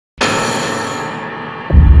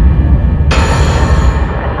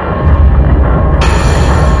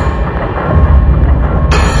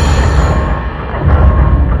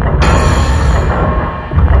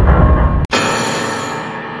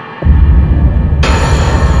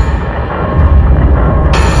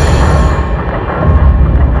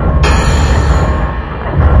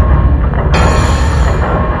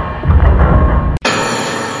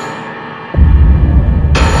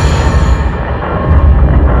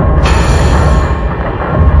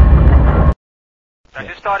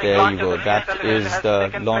There you go. That is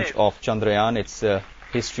the launch of Chandrayaan. It's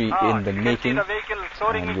history in the making,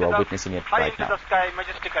 and you are witnessing it right now.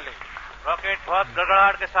 Rocket बहुत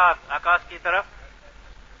गड़गड़ाहट के साथ आकाश की तरफ.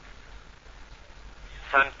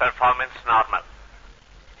 Sun performance normal.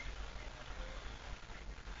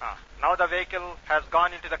 Now the vehicle has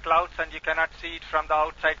gone into the clouds and you cannot see it from the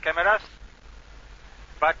outside cameras.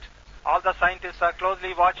 But all the scientists are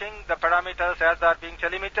closely watching the parameters as they are being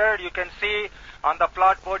telemetered. You can see on the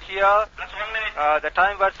plot board here the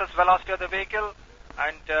time versus velocity of the vehicle,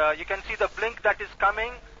 and you can see the blink that is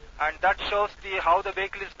coming, and that shows how the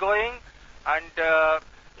vehicle is going. And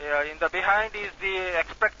in the behind is the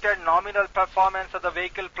expected nominal performance of the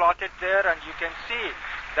vehicle plotted there, and you can see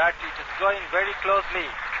that it is going very closely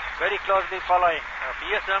following.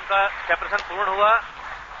 PSLV का separation पूर्ण हुआ.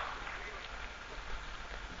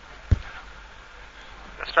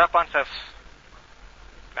 The strap-ons have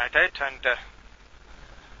lighted, and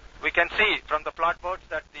we can see from the plot boards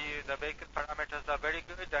that the vehicle parameters are very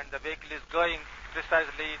good, and the vehicle is going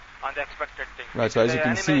precisely on the expected thing. Right, so as you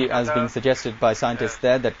can see, as being suggested by scientists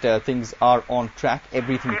there, that things are on track,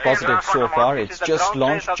 everything positive so far. It's just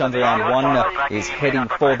launched. Chandrayaan 1 is heading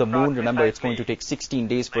for the moon. Remember, it's going to take 16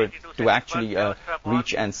 days for it to actually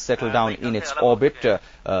reach and settle down in its orbit.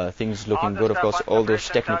 Things looking good. Of course, all those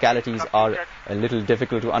technicalities are a little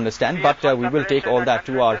difficult to understand, but we will take all that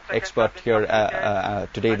to our expert here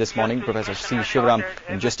today, this morning, Professor C. Shivaram,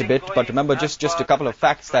 in just a bit. But remember, just a couple of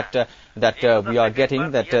facts that we are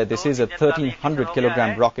getting, that this is a 1300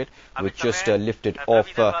 kilogram rocket which just lifted off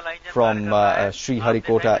from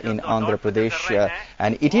Sriharikota in Andhra Pradesh,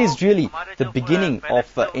 and it is really the beginning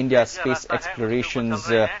of India's space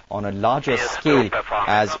explorations on a larger scale,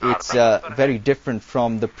 as it's very different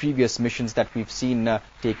from the previous missions that we've seen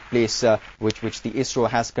take place, which the ISRO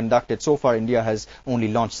has conducted. So far, India has only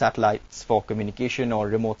launched satellites for communication or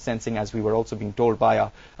remote sensing, as we were also being told by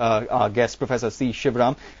our guest, Professor C.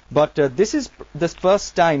 Shivaram. But this is the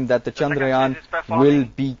first time that the Chandrayaan will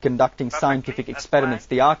be conducting scientific experiments.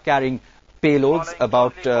 They are carrying payloads,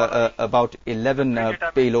 about 11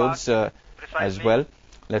 payloads as well.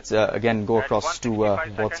 Let's again go across to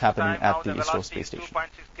what's happening at the ISRO space station. 2.6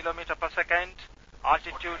 kilometers per second,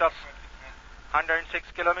 altitude of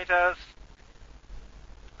 106 kilometers,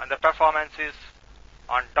 and the performance is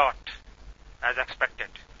on dot as expected.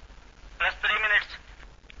 Plus 3 minutes.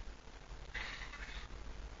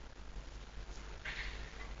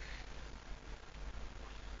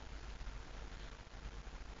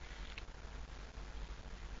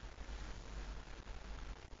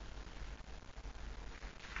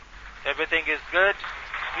 Everything is good.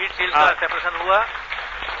 Heat shield का separation हुआ.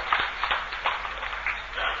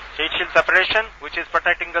 Heat shield separation, which is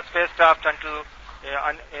protecting the spacecraft until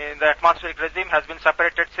in the atmospheric regime, has been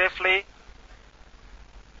separated safely,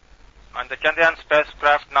 and the Chandrayaan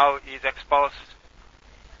spacecraft now is exposed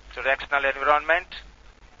to the external environment.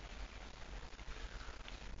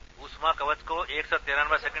 ऊष्मा कवच को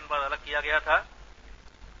 193 second बाद अलग किया गया था.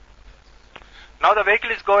 Now the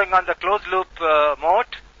vehicle is going on the closed loop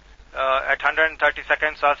mode. At 130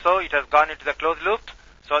 seconds or so, it has gone into the closed loop,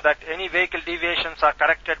 so that any vehicle deviations are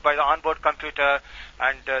corrected by the onboard computer,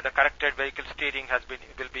 and the corrected vehicle steering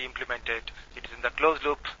will be implemented. It is in the closed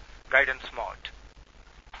loop guidance mode.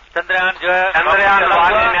 Chandrayaan जो है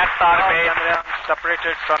Chandrayaan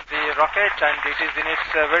separated from the rocket, and it is in its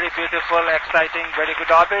very beautiful, exciting, very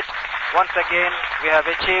good orbit. Once again, we have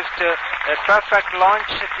achieved a perfect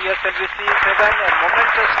launch, PSLV-C11, a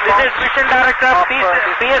momentous launch. This is Mission Director.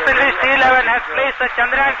 PSLV-C11 has placed the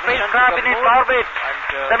Chandrayaan spacecraft in its orbit.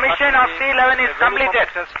 The mission of C11 is completed.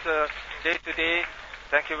 Day to day.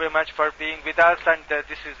 Thank you very much for being with us, and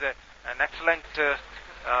this is an excellent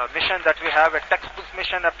mission that we have, a textbook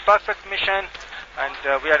mission, a perfect mission, and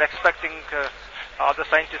we are expecting all the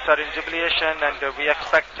scientists are in jubilation, and we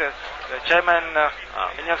expect the chairman,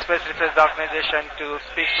 Indian Space Research Organization, to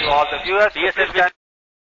speak to all the viewers.